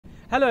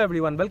Hello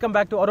everyone, welcome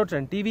back to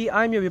AutoTrendTV.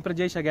 I'm your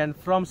Viprajesh again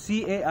from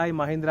CAI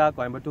Mahindra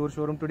Coimbatore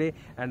showroom today,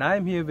 and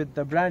I'm here with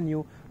the brand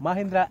new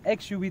Mahindra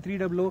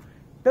XUV300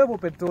 Turbo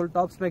Petrol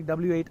Top Spec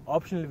W8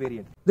 optional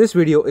variant. This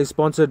video is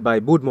sponsored by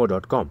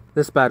Boodmo.com,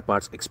 the spare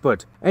parts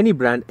expert. Any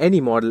brand,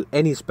 any model,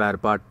 any spare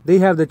part, they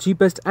have the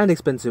cheapest and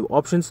expensive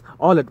options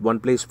all at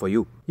one place for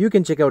you. You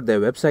can check out their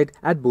website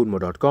at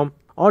Boodmo.com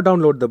or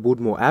download the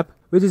Boodmo app,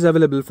 which is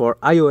available for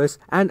iOS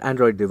and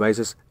Android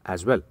devices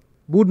as well.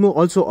 Boodmo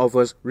also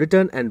offers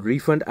return and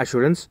refund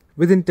assurance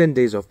within 10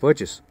 days of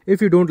purchase.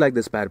 If you don't like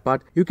the spare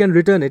part, you can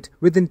return it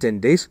within 10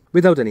 days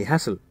without any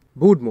hassle.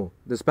 Boodmo,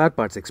 the spare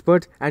parts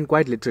expert and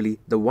quite literally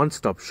the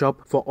one-stop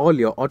shop for all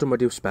your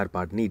automotive spare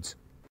part needs.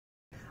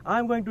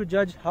 I'm going to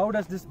judge how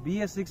does this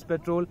BS6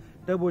 petrol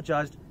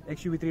turbocharged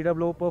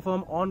XUV300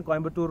 perform on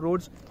Coimbatore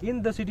roads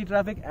in the city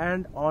traffic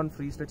and on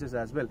free stretches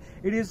as well.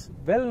 It is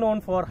well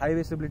known for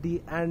highway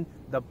stability and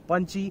the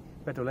punchy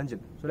petrol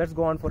engine. So let's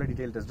go on for a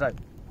detailed test drive.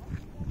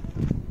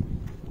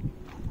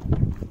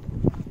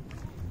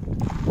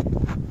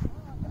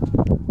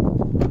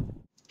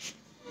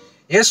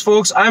 Yes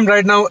folks, I'm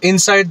right now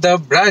inside the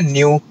brand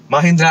new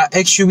Mahindra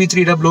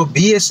XUV300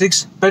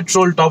 BS6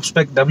 Petrol Top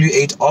Spec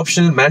W8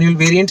 optional manual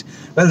variant.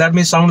 Well, that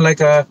may sound like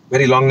a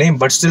very long name,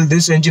 but still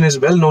this engine is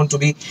well known to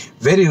be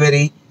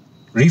very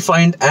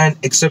refined and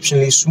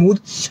exceptionally smooth,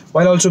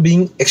 while also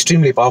being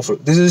extremely powerful.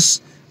 This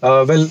is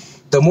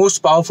the most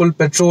powerful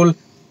petrol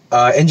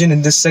engine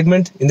in this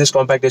segment, in this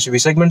compact SUV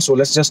segment. So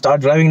let's just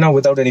start driving now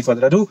without any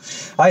further ado.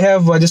 I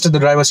have adjusted the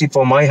driver's seat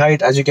for my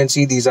height. As you can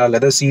see, these are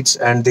leather seats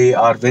and they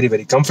are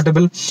very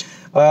comfortable.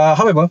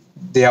 However,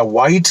 they are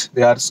wide,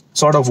 they are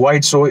sort of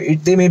wide, so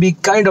they may be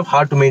kind of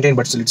hard to maintain,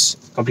 but still it's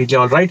completely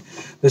alright.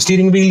 The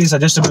steering wheel is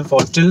adjustable for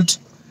tilt,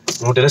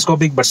 no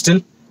telescopic, but still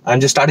I'm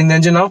just starting the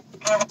engine now.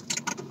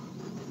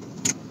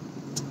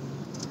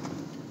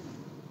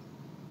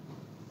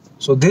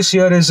 So this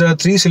here is a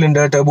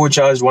 3-cylinder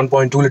turbocharged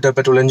 1.2-liter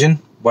petrol engine,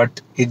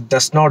 but it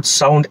does not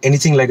sound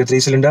anything like a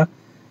 3-cylinder.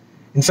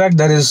 In fact,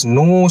 there is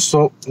no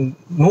sort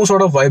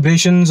of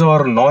vibrations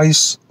or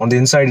noise on the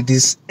inside. It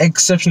is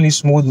exceptionally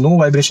smooth, no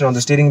vibration on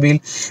the steering wheel,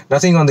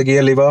 nothing on the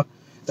gear lever.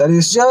 There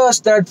is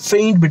just that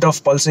faint bit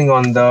of pulsing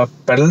on the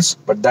pedals,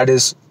 but that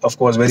is of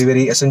course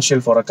very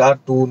essential for a car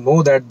to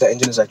know that the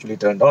engine is actually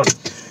turned on.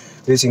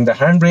 Releasing the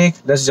handbrake,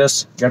 let's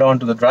just get on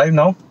to the drive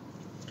now.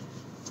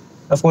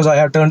 Of course, I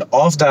have turned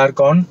off the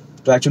aircon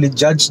to actually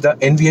judge the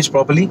NVH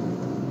properly.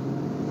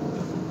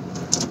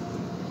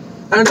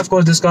 And of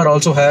course, this car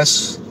also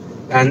has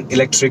an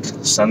electric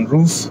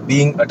sunroof,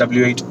 being a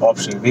W8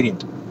 optional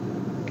variant.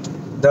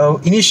 The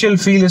initial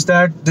feel is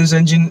that this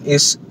engine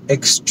is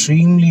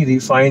extremely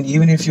refined.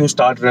 Even if you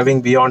start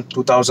revving beyond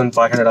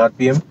 2500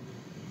 RPM,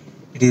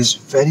 it is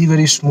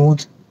very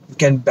smooth. You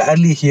can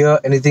barely hear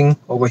anything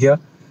over here.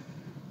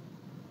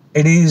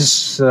 It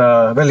is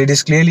it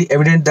is clearly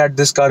evident that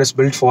this car is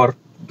built for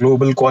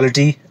global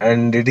quality,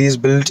 and it is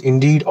built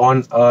indeed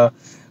on a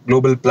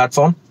global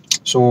platform.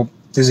 So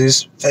this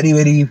is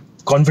very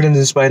confidence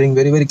inspiring,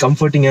 very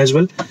comforting as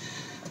well.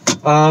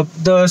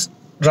 The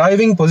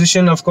driving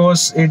position, of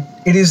course, it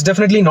is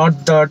definitely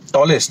not the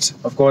tallest.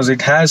 Of course,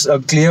 it has a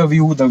clear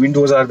view. The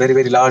windows are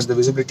very large. The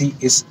visibility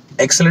is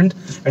excellent,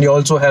 and you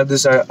also have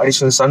this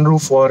additional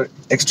sunroof for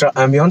extra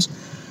ambience.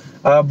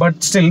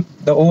 But still,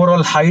 the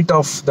overall height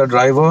of the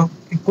driver,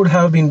 it could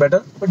have been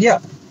better. But yeah,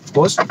 of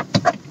course,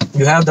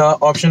 you have the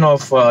option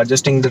of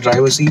adjusting the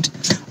driver seat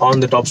on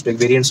the top spec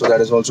variant, so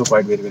that is also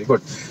quite very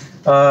good.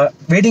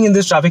 Waiting in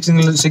this traffic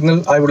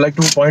signal, I would like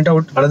to point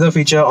out another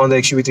feature on the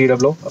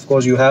XUV300. Of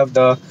course, you have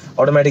the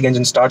automatic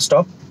engine start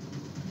stop.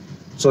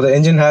 So the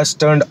engine has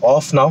turned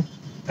off now,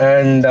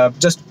 and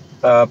just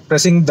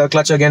pressing the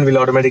clutch again will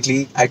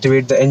automatically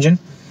activate the engine.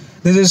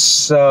 This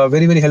is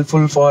very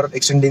helpful for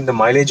extending the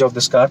mileage of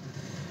this car,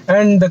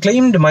 and the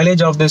claimed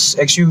mileage of this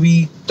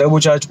XUV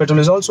turbocharged petrol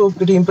is also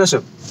pretty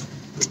impressive.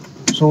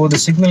 So the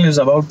signal is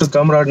about to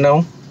come right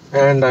now,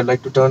 and I'd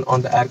like to turn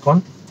on the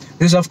aircon.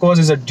 This of course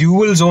is a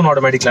dual zone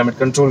automatic climate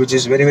control, which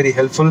is very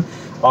helpful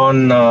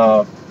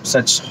on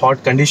such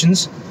hot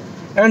conditions,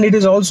 and it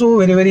is also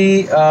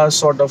very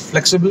sort of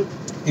flexible.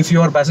 If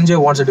your passenger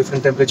wants a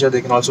different temperature,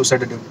 they can also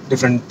set a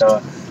different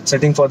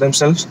setting for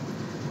themselves.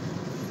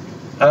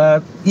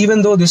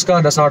 Even though this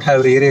car does not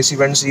have rear AC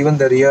vents, even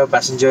the rear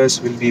passengers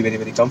will be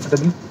very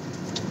comfortable,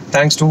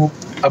 thanks to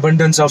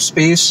abundance of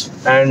space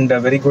and a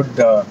very good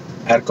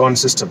aircon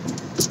system.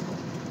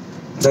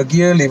 The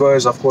gear lever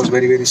is of course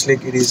very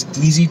slick. It is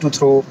easy to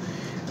throw.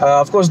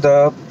 Of course,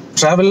 the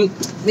travel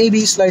may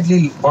be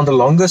slightly on the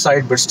longer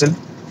side, but still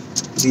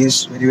it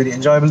is very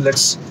enjoyable.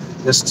 Let's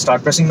just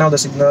start pressing now. The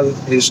signal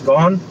is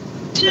gone,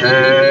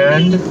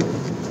 and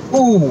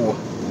ooh.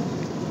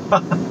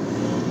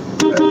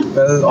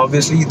 Well,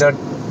 obviously that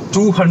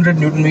 200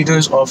 Newton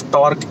meters of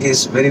torque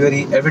is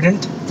very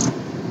evident,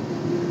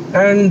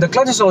 and the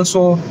clutch is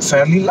also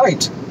fairly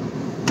light.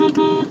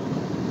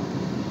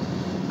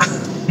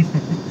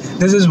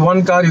 This is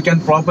one car you can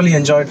properly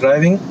enjoy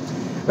driving.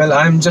 Well,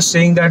 I'm just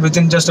saying that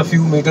within just a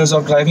few meters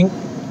of driving,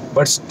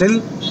 but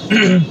still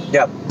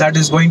yeah, that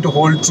is going to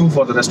hold true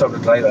for the rest of the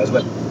drive as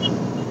well.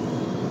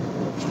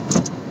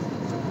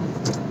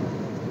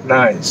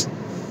 Nice.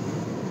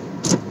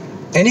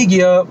 Any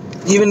gear,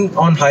 even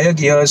on higher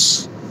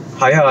gears,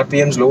 higher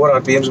RPMs, lower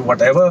RPMs,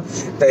 whatever,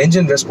 the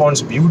engine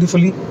responds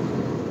beautifully.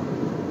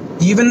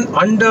 Even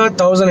under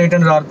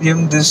 1800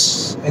 RPM,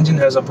 this engine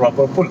has a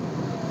proper pull.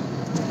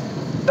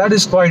 That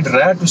is quite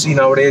rare to see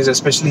nowadays,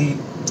 especially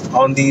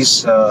on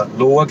these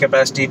lower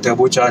capacity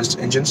turbocharged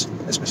engines,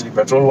 especially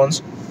petrol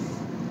ones.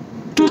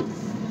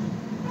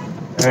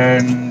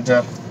 And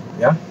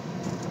yeah,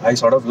 I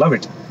sort of love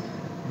it.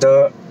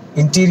 The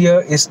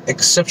interior is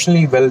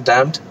exceptionally well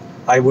damped.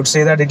 I would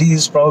say that it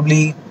is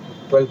probably,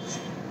 well,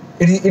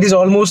 it is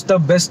almost the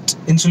best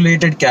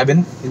insulated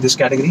cabin in this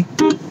category.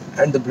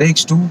 And the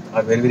brakes too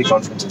are very, very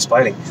confidence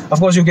inspiring. Of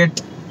course, you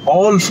get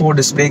all 4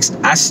 disc brakes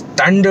as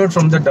standard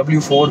from the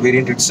W4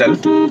 variant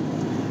itself.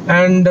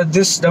 And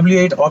this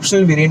W8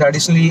 optional variant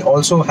additionally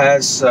also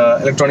has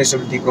electronic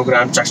stability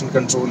program, traction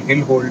control,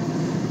 hill hold.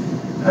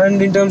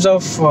 And in terms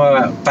of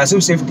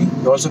passive safety,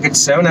 you also get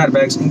 7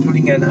 airbags,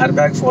 including an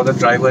airbag for the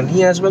driver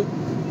knee as well.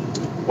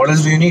 What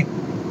else do you need?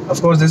 Of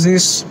course, this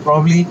is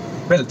probably,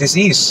 well, this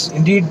is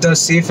indeed the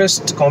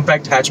safest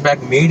compact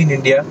hatchback made in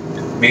India,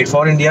 made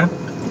for India,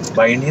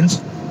 by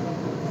Indians.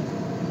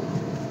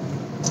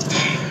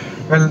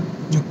 Well,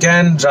 you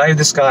can drive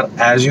this car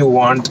as you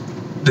want.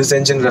 This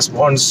engine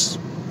responds,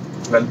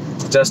 well,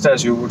 just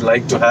as you would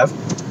like to have.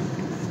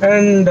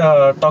 And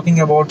talking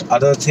about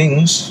other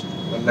things,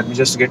 well, let me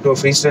just get to a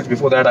free stretch.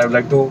 Before that, I would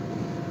like to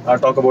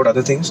talk about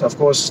other things. Of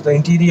course, the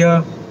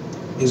interior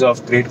is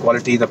of great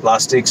quality. The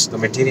plastics, the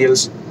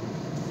materials,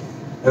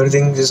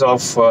 everything is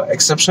of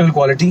exceptional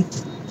quality.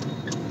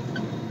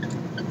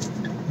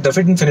 The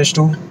fit and finish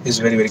too is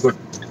very, very good.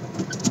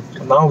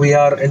 Now we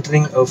are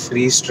entering a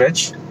free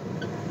stretch.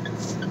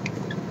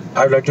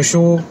 I would like to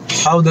show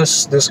how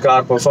does this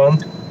car perform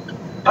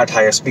at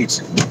higher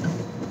speeds.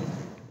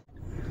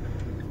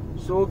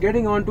 So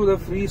getting on to the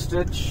free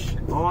stretch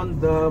on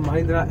the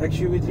Mahindra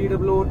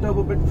XUV300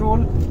 Turbo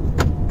Petrol.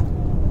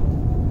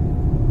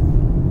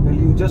 Well,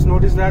 you just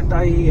noticed that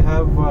I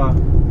have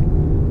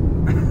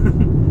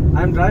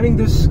I'm driving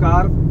this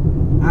car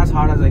as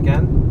hard as I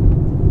can,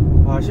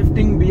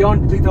 shifting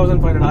beyond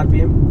 3500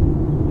 RPM.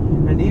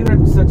 And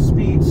even at such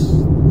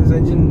speeds, this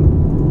engine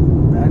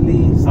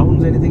barely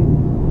sounds anything.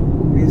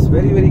 It is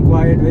very, very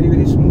quiet, very,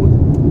 very smooth.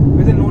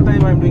 Within no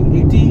time, I'm doing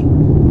 80.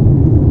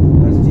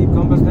 There's a Jeep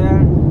Compass there.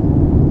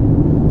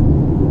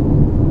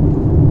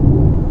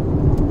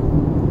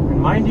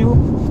 And mind you,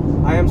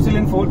 I am still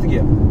in 4th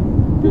gear.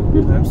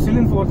 I'm still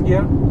in 4th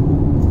gear.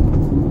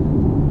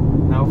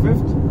 Now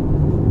 5th.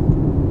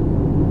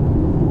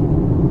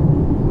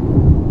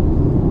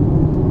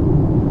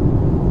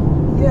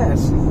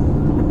 Yes.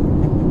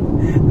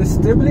 The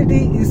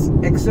stability is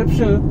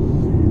exceptional,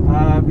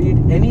 be it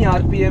any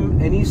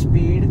RPM, any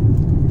speed,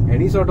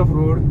 any sort of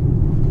road.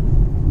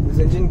 This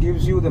engine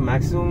gives you the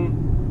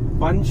maximum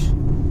punch.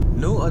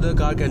 No other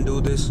car can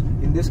do this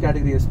In this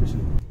category especially.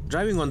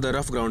 Driving on the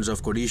rough grounds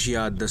of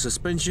Kodishia, the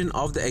suspension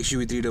of the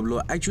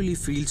XUV300 actually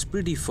feels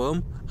pretty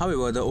firm.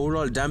 However, the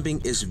overall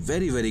damping is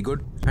very, very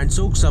good and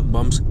soaks up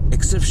bumps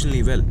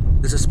exceptionally well.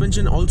 The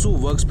suspension also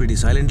works pretty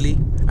silently,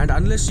 and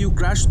unless you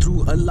crash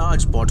through a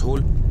large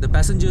pothole, the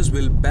passengers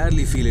will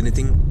barely feel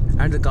anything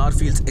and the car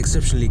feels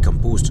exceptionally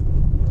composed.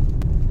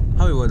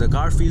 However, the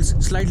car feels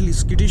slightly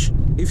skittish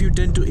if you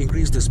tend to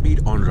increase the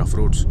speed on rough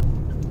roads.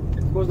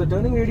 Of course, the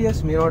turning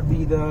radius may not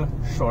be the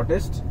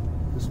shortest,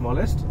 the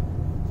smallest,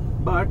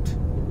 but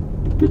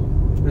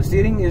the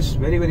steering is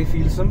very, very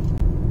feelsome.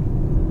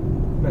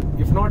 Well,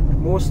 if not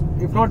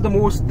the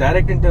most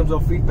direct in terms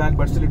of feedback,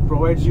 but still it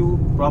provides you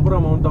proper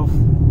amount of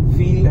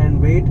feel and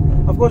weight.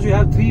 Of course, you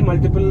have 3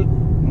 multiple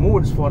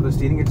modes for the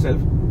steering itself.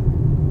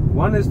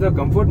 One is the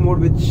comfort mode,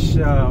 which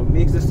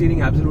makes the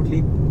steering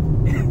absolutely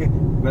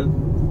well,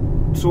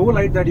 so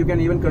light that you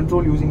can even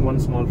control using one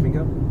small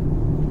finger.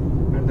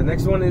 And the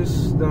next one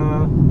is the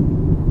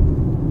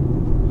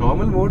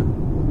normal mode,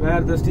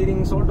 where the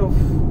steering sort of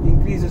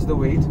increases the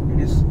weight. It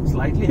is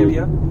slightly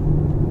heavier.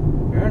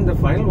 And the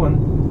final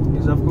one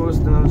is, of course,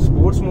 the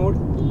sports mode,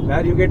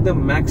 where you get the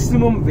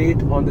maximum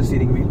weight on the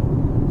steering wheel.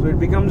 So it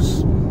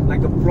becomes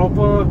like a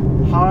proper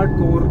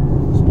hardcore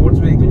sports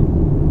vehicle,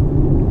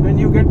 and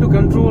you get to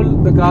control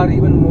the car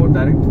even more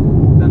direct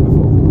than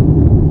before.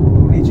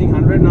 Reaching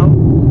 100 now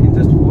in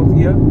just 4th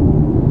gear.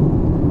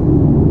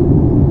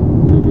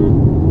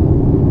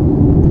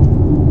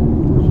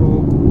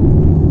 So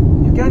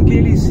you can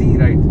clearly see,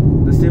 right,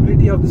 the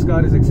stability of this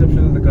car is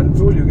exceptional. The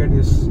control you get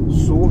is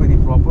so very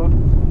proper,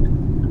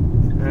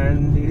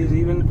 and it is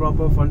even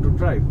proper fun to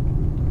drive.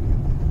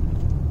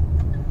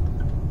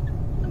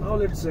 Now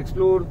let's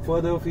explore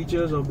further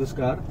features of this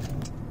car.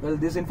 Well,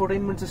 this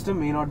infotainment system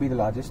may not be the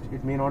largest,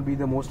 it may not be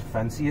the most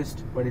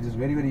fanciest, but it is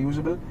very, very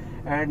usable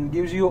and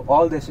gives you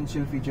all the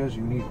essential features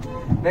you need.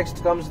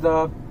 Next comes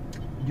the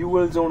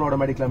dual zone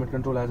automatic climate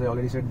control. As I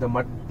already said, the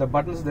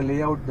buttons, the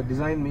layout, the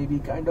design may be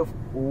kind of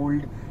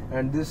old,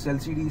 and this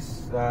LCD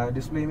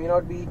display may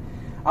not be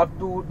up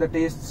to the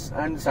tastes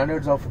and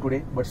standards of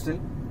today, but still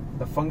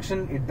the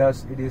function it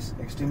does, it is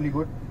extremely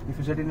good. If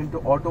you set it into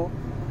auto,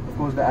 of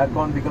course the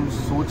aircon becomes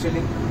so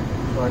chilling,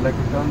 so I'd like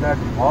to turn that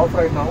off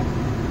right now.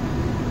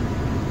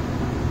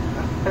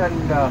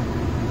 And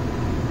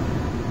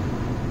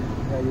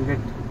yeah, you get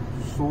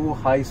so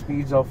high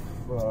speeds of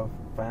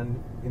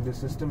fan in this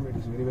system. It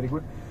is very, very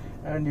good.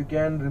 And you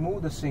can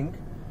remove the sink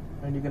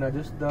and you can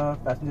adjust the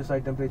passenger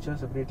side temperature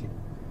separately.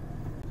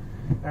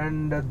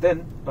 And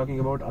then talking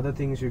about other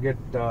things, you get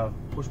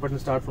push button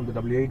start from the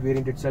W8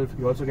 variant itself.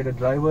 You also get a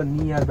driver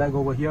knee airbag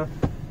over here,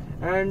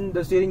 and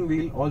the steering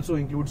wheel also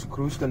includes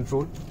cruise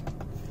control.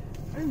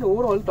 And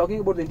overall,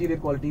 talking about the interior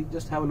quality,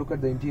 just have a look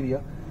at the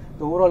interior.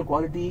 The overall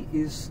quality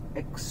is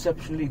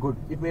exceptionally good.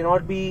 It may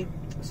not be,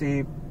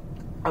 say,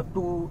 up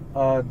to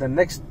the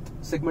next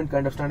segment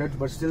kind of standards,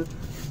 but still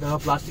the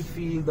plastic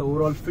feel, the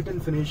overall fit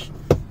and finish,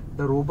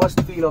 the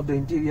robust feel of the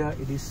interior,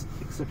 it is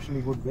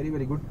exceptionally good, very,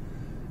 very good.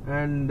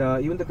 And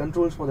even the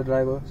controls for the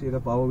driver, say the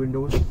power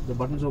windows, the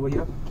buttons over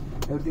here,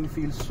 everything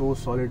feels so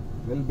solid,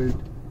 well built,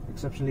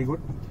 exceptionally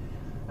good.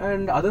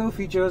 And other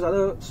features,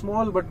 other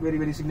small but very,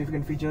 very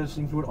significant features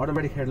include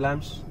automatic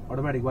headlamps,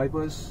 automatic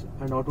wipers,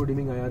 and auto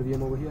dimming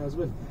IRVM over here as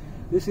well.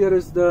 This here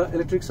is the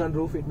electric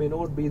sunroof. It may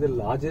not be the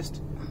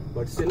largest,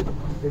 but still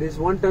it is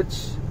one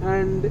touch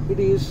and it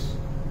is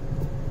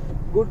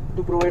good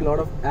to provide a lot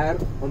of air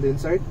on the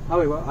inside.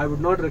 However, I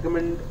would not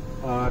recommend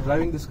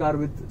driving this car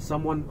with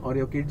someone or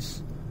your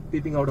kids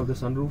peeping out of the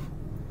sunroof.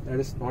 That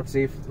is not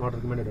safe, not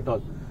recommended at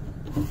all.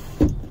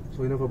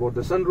 So enough about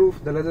the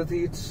sunroof. The leather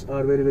seats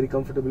are very, very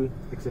comfortable,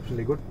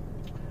 exceptionally good.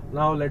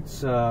 Now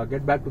let's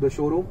get back to the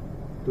showroom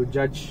to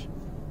judge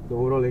the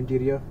overall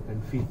interior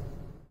and feel.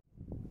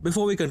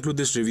 Before we conclude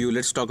this review,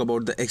 let's talk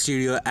about the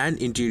exterior and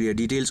interior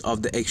details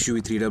of the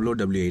XUV300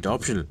 W8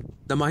 optional.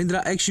 The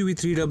Mahindra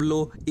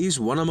XUV300 is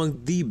one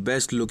among the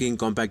best looking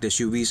compact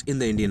SUVs in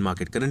the Indian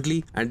market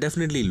currently and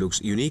definitely looks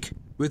unique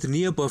with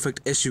near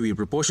perfect SUV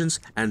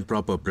proportions and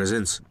proper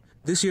presence.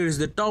 This here is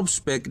the top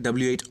spec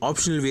W8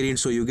 optional variant,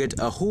 so you get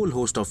a whole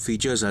host of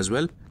features as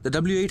well. The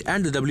W8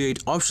 and the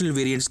W8 optional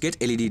variants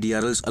get LED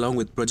DRLs along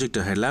with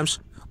projector headlamps,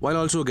 while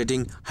also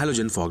getting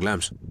halogen fog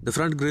lamps. The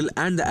front grille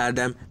and the air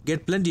dam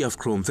get plenty of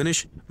chrome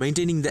finish,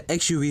 maintaining the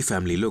XUV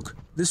family look.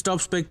 This top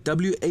spec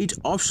W8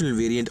 optional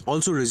variant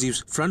also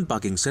receives front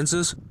parking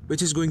sensors,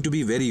 which is going to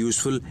be very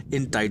useful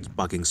in tight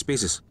parking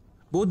spaces.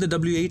 Both the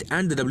W8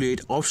 and the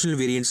W8 optional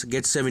variants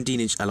get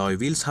 17-inch alloy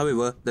wheels.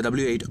 However, the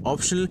W8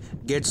 optional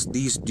gets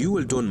these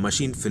dual-tone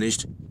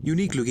machine-finished,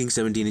 unique-looking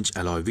 17-inch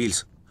alloy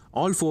wheels.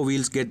 All four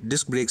wheels get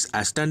disc brakes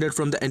as standard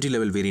from the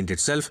entry-level variant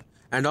itself,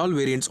 and all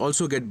variants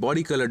also get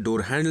body-colored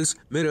door handles,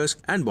 mirrors,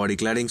 and body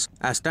claddings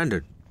as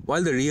standard.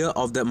 While the rear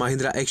of the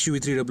Mahindra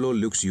XUV300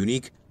 looks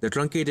unique, the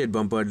truncated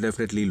bumper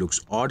definitely looks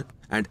odd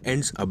and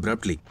ends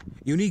abruptly.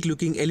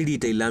 Unique-looking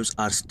LED tail lamps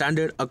are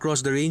standard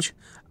across the range,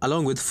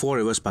 along with 4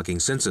 reverse parking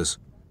sensors.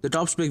 The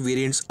top spec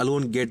variants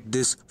alone get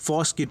this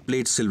skid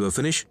plate silver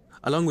finish,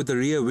 along with the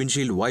rear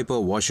windshield wiper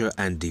washer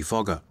and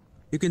defogger.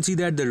 You can see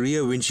that the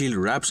rear windshield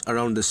wraps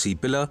around the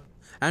C-pillar,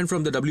 and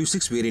from the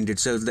W6 variant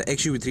itself, the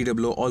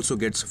XUV300 also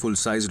gets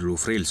full-sized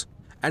roof rails.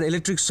 An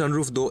electric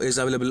sunroof though is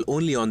available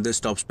only on this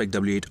top spec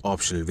W8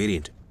 optional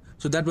variant.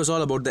 So that was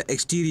all about the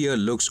exterior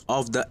looks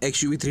of the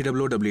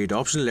XUV300 W8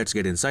 optional. Let's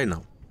get inside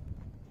now.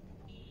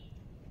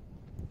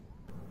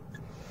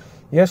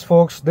 Yes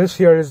folks, this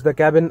here is the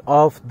cabin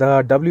of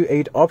the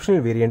W8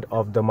 optional variant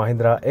of the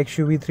Mahindra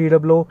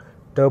XUV300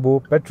 Turbo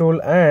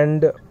Petrol,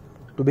 and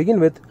to begin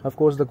with, of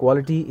course, the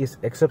quality is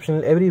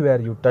exceptional. Everywhere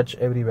you touch,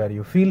 everywhere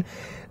you feel,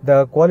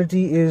 the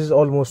quality is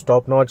almost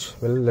top notch.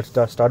 Well, let's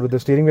start with the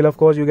steering wheel. Of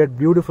course, you get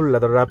beautiful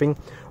leather wrapping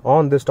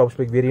on this top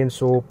spec variant,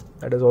 so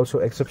that is also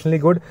exceptionally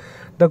good.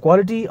 The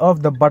quality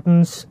of the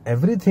buttons,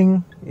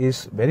 everything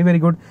is very, very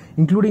good,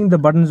 including the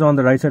buttons on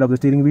the right side of the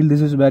steering wheel.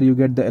 This is where you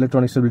get the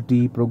electronic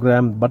stability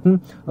program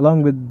button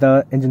along with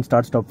the engine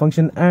start stop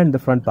function and the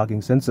front parking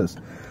sensors.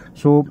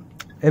 So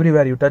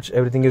everywhere you touch,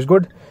 everything is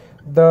good.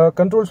 The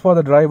controls for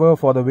the driver,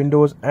 for the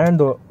windows and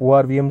the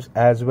ORVMs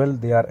as well,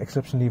 they are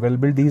exceptionally well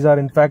built. These are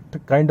in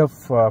fact kind of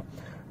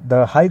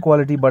the high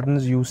quality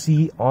buttons you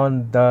see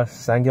on the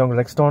SsangYong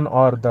Rexton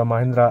or the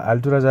Mahindra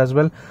Alturas as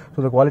well.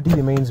 So the quality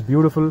remains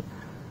beautiful.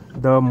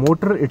 The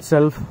motor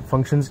itself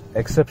functions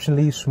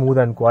exceptionally smooth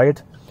and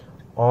quiet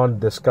on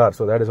this car,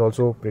 so that is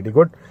also pretty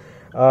good.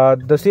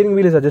 The steering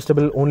wheel is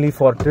adjustable only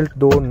for tilt,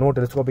 though no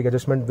telescopic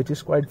adjustment, which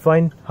is quite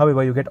fine.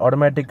 However, you get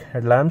automatic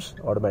headlamps,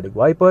 automatic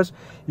wipers.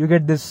 You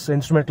get this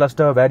instrument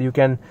cluster where you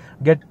can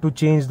get to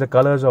change the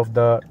colors of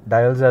the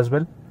dials as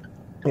well.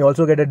 You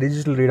also get a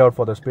digital readout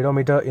for the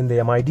speedometer in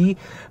the MID.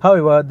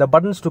 However, the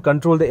buttons to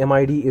control the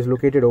MID is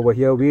located over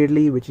here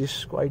weirdly, which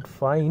is quite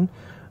fine,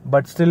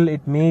 but still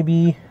it may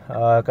be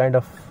kind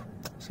of,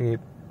 say,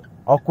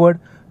 awkward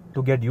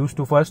to get used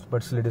to first,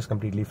 but still it is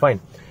completely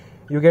fine.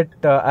 You get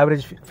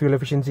average fuel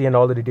efficiency and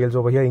all the details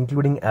over here,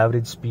 including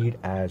average speed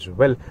as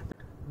well.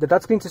 The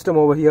touchscreen system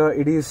over here,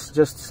 it is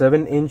just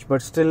 7-inch,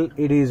 but still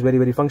it is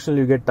very functional.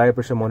 You get tire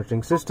pressure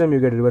monitoring system, you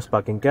get reverse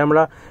parking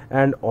camera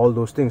and all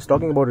those things.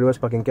 Talking about reverse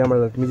parking camera,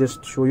 let me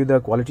just show you the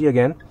quality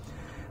again.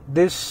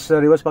 This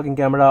reverse parking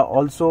camera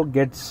also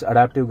gets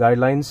adaptive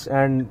guidelines,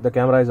 and the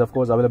camera is of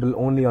course available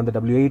only on the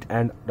W8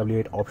 and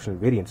W8 optional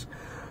variants.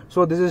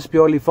 So this is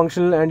purely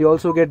functional, and you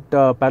also get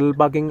parallel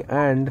parking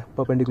and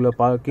perpendicular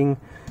parking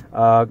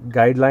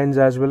guidelines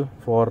as well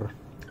for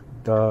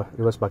the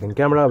reverse parking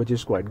camera, which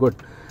is quite good.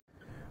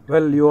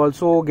 Well, you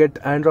also get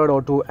Android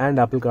Auto and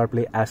Apple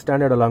CarPlay as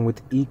standard along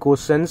with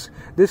EcoSense.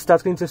 This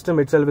touchscreen system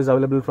itself is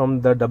available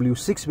from the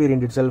W6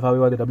 variant itself.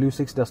 However, the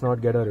W6 does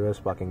not get a reverse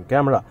parking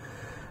camera.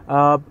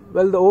 Well,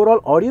 the overall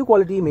audio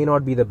quality may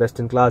not be the best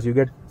in class. You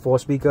get 4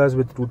 speakers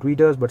with 2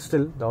 tweeters, but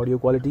still the audio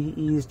quality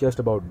is just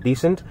about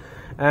decent.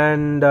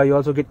 And you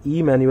also get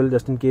e-manual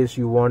just in case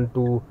you want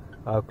to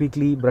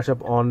quickly brush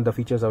up on the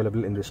features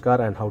available in this car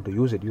and how to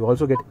use it. You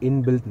also get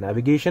inbuilt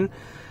navigation.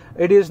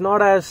 It is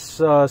not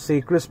as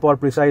say crisp or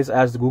precise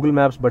as the Google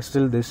Maps, but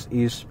still this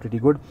is pretty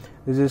good.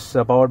 This is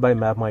powered by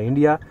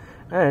Mahindra,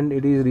 and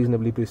it is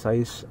reasonably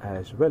precise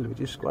as well, which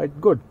is quite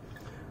good.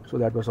 So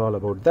that was all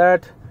about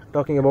that.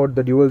 Talking about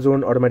the dual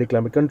zone automatic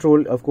climate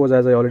control, of course,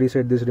 as I already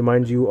said, this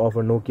reminds you of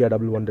a Nokia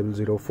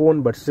 1100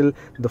 phone, but still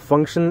the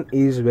function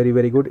is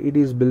very good. It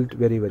is built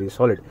very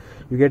solid.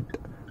 You get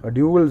a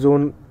dual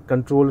zone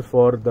control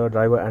for the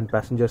driver and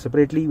passenger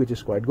separately, which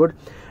is quite good,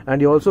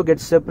 and you also get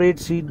separate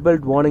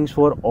seatbelt warnings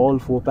for all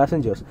 4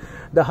 passengers.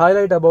 The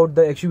highlight about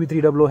the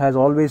XUV300 has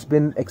always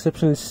been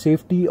exceptional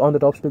safety on the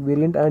top spec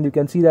variant, and you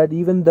can see that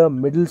even the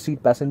middle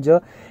seat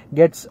passenger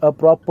gets a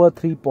proper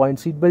 3-point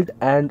seatbelt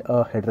and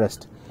a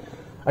headrest,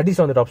 at least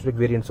on the top spec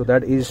variant. So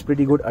that is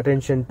pretty good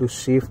attention to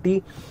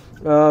safety.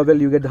 Well,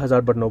 you get the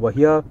hazard button over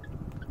here,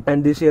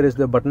 and this here is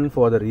the button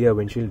for the rear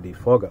windshield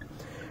defogger.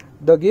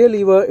 The gear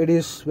lever, it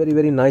is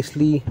very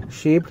nicely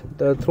shaped.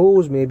 The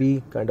throws may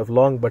be kind of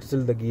long, but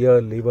still the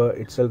gear lever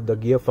itself, the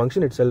gear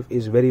function itself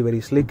is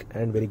very slick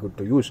and very good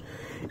to use.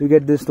 You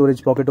get this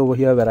storage pocket over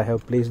here where I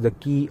have placed the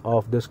key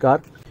of this car.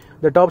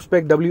 The top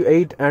spec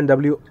W8 and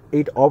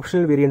W8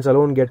 optional variants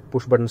alone get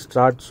push button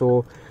start,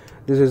 so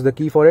this is the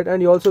key for it.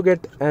 And you also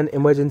get an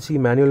emergency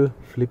manual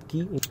flip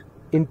key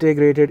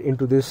integrated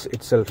into this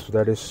itself, so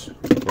that is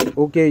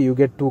okay. You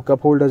get 2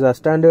 cup holders as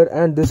standard,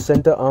 and this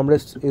center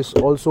armrest is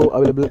also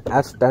available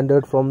as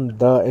standard from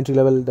the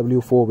entry-level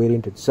W4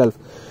 variant itself.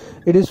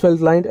 It is felt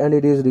lined and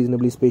it is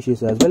reasonably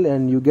spacious as well,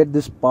 and you get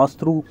this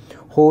pass-through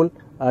hole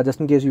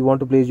just in case you want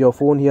to place your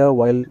phone here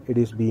while it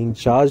is being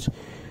charged,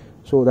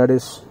 so that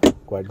is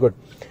quite good.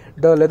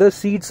 The leather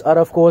seats are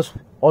of course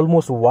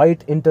almost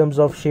white in terms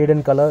of shade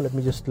and color. Let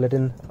me just let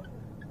in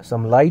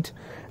some light,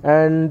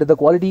 and the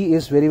quality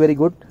is very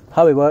good.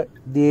 However,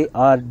 they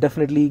are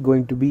definitely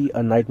going to be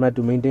a nightmare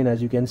to maintain.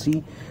 As you can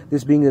see,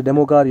 this being a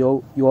demo car,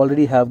 you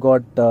already have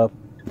got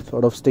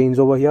sort of stains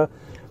over here,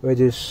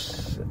 which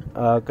is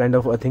kind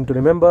of a thing to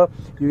remember.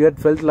 You get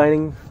felt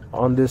lining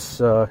on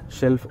this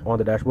shelf on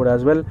the dashboard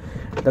as well.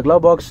 The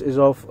glove box is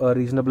of a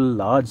reasonable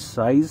large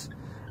size,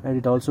 and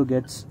it also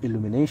gets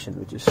illumination,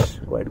 which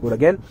is quite good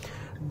again.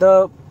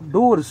 The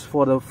doors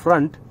for the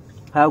front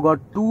have got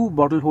 2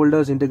 bottle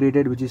holders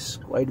integrated, which is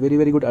quite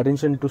very good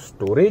attention to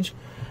storage.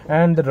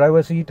 And the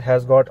driver seat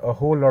has got a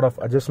whole lot of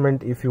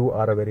adjustment if you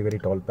are a very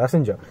tall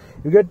passenger.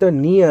 You get the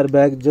knee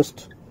airbag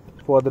just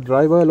for the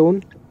driver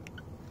alone,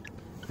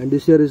 and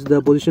this here is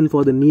the position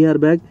for the knee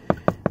airbag,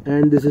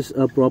 and this is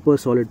a proper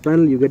solid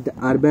panel. You get the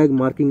airbag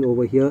marking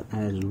over here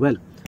as well.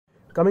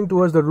 Coming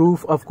towards the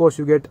roof, of course,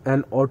 you get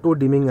an auto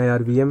dimming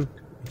IRVM,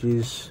 which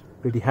is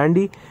pretty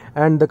handy,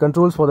 and the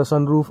controls for the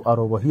sunroof are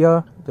over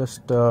here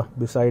just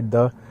beside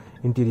the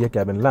interior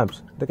cabin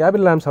lamps. The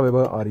cabin lamps,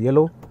 however, are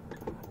yellow,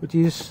 which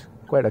is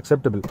quite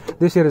acceptable.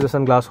 This here is a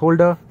sunglass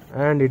holder,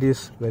 and it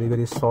is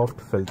very soft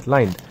felt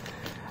lined.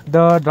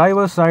 The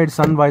driver's side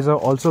sun visor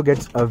also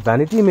gets a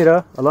vanity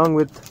mirror along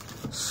with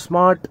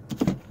smart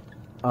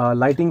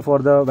lighting for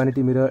the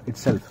vanity mirror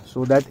itself,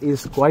 so that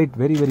is quite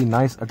very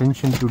nice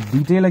attention to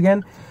detail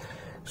again.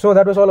 So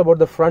that was all about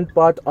the front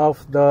part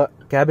of the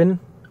cabin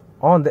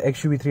on the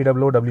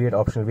XUV300 W8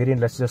 optional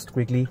variant. Let's just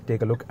quickly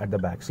take a look at the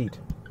back seat.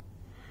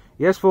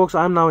 Yes folks,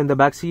 I'm now in the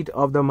back seat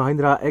of the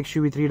Mahindra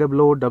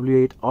XUV300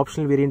 W8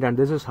 optional variant, and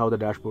this is how the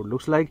dashboard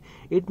looks like.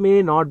 It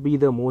may not be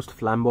the most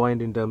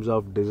flamboyant in terms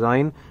of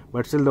design,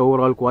 but still the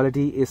overall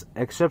quality is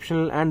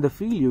exceptional, and the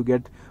feel you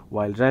get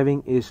while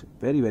driving is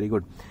very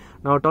good.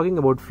 Now, talking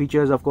about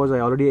features, of course,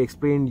 I already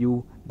explained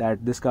you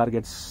that this car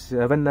gets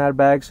 7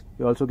 airbags.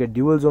 You also get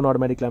dual zone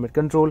automatic climate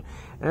control,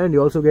 and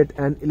you also get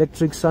an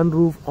electric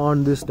sunroof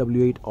on this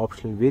W8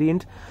 optional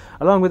variant,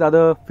 along with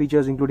other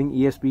features including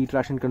ESP,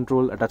 traction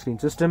control, a touchscreen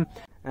system,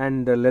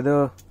 and a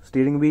leather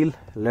steering wheel,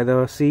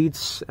 leather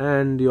seats,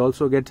 and you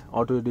also get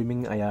auto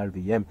dimming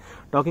IRVM.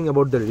 Talking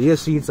about the rear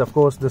seats, of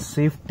course, the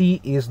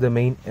safety is the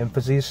main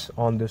emphasis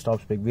on this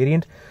top spec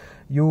variant.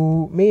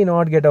 You may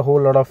not get a whole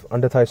lot of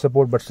under thigh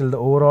support, but still the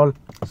overall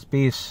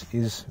space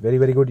is very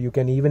good. You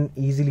can even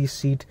easily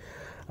seat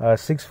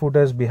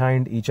 6-footers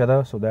behind each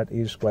other, so that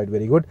is quite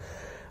very good.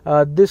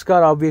 This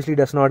car obviously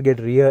does not get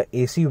rear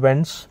AC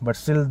vents, but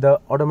still the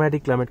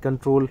automatic climate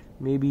control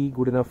may be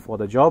good enough for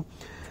the job.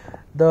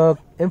 The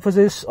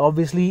emphasis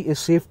obviously is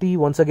safety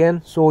once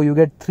again, so you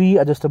get 3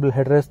 adjustable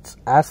headrests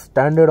as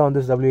standard on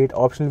this W8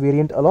 optional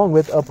variant, along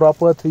with a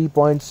proper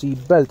 3-point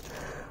seat belt.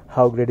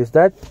 How great is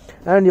that?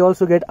 And you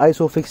also get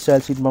ISOFIX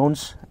child seat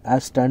mounts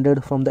as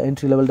standard from the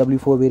entry-level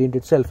W4 variant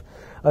itself.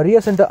 A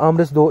rear center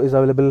armrest though is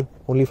available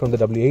only from the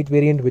W8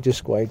 variant, which is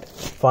quite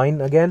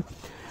fine again.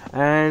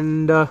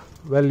 And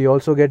well, you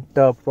also get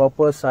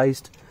proper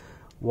sized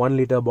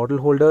 1-liter bottle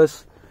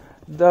holders.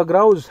 The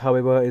grouse,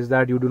 however, is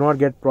that you do not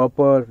get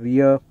proper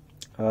rear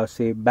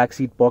say back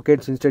seat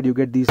pockets. Instead you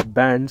get these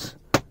bands.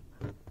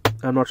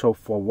 I'm not sure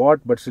for what,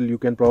 but still you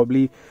can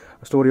probably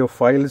store your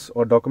files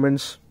or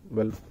documents,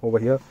 well, over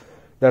here.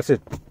 That's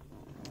it.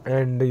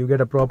 And you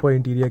get a proper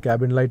interior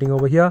cabin lighting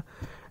over here,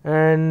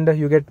 and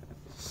you get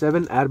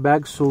 7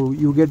 airbags, so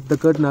you get the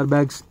curtain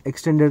airbags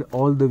extended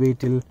all the way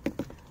till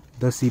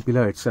the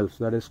C-pillar itself,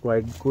 so that is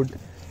quite good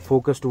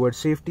focus towards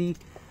safety.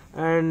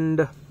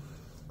 And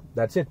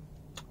that's it.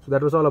 So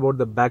that was all about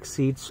the back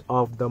seats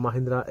of the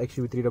Mahindra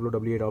XUV300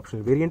 W8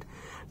 optional variant.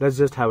 Let's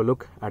just have a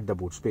look at the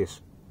boot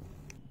space.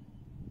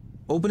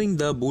 Opening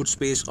the boot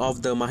space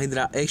of the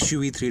Mahindra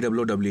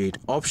XUV300 W8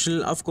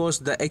 optional, of course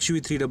the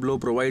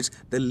XUV300 provides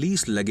the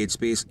least luggage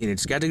space in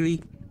its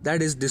category.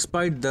 That is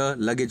despite the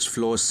luggage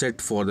floor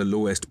set for the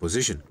lowest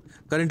position.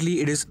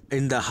 Currently it is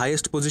in the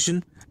highest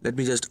position. Let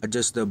me just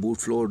adjust the boot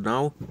floor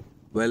now.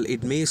 Well,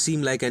 it may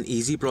seem like an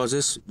easy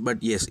process,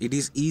 but yes, it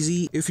is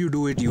easy if you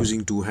do it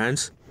using 2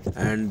 hands.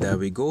 And there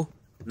we go.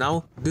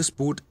 Now this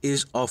boot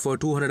is of a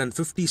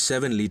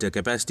 257 liter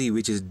capacity,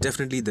 which is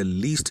definitely the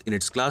least in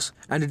its class,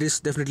 and it is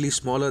definitely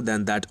smaller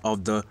than that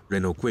of the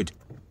Renault Kwid.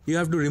 You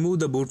have to remove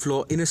the boot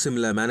floor in a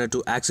similar manner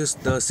to access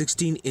the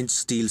 16-inch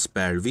steel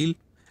spare wheel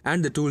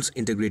and the tools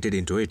integrated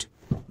into it.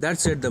 That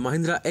said, the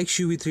Mahindra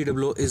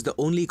XUV300 is the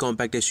only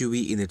compact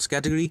SUV in its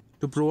category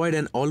to provide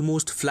an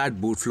almost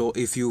flat boot floor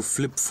if you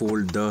flip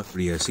fold the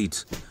rear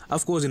seats.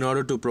 Of course, in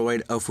order to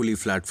provide a fully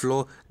flat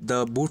floor,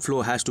 the boot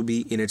floor has to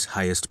be in its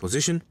highest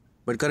position,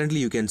 but currently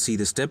you can see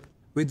the step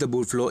with the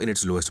boot floor in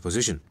its lowest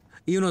position.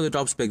 Even on the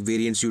top spec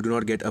variants, you do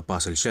not get a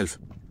parcel shelf.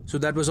 So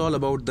that was all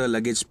about the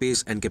luggage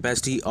space and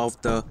capacity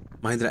of the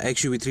Mahindra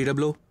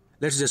XUV300.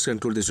 Let's just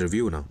conclude this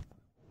review now.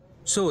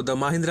 So the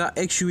Mahindra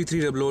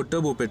XUV300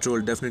 Turbo Petrol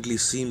definitely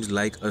seems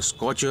like a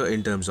scorcher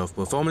in terms of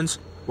performance,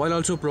 while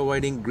also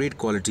providing great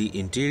quality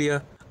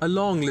interior, a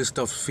long list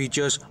of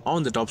features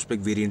on the top spec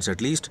variants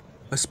at least,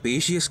 a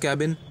spacious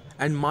cabin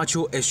and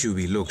macho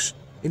SUV looks.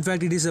 In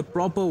fact, it is a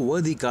proper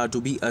worthy car to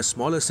be a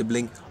smaller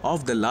sibling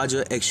of the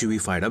larger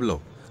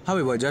XUV500.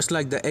 However, just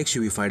like the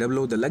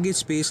XUV500, the luggage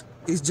space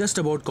is just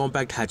about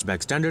compact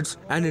hatchback standards,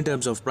 and in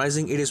terms of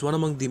pricing, it is one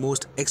among the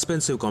most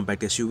expensive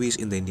compact SUVs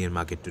in the Indian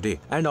market today.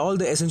 And all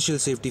the essential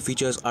safety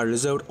features are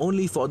reserved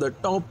only for the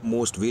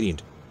top-most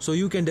variant. So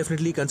you can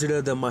definitely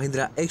consider the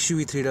Mahindra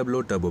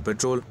XUV300 Turbo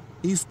Petrol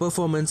if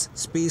performance,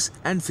 space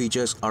and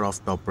features are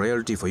of top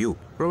priority for you,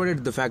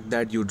 provided the fact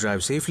that you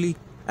drive safely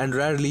and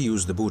rarely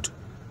use the boot.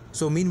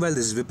 So meanwhile,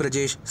 this is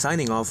Viprajesh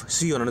signing off.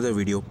 See you on another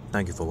video.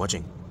 Thank you for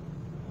watching.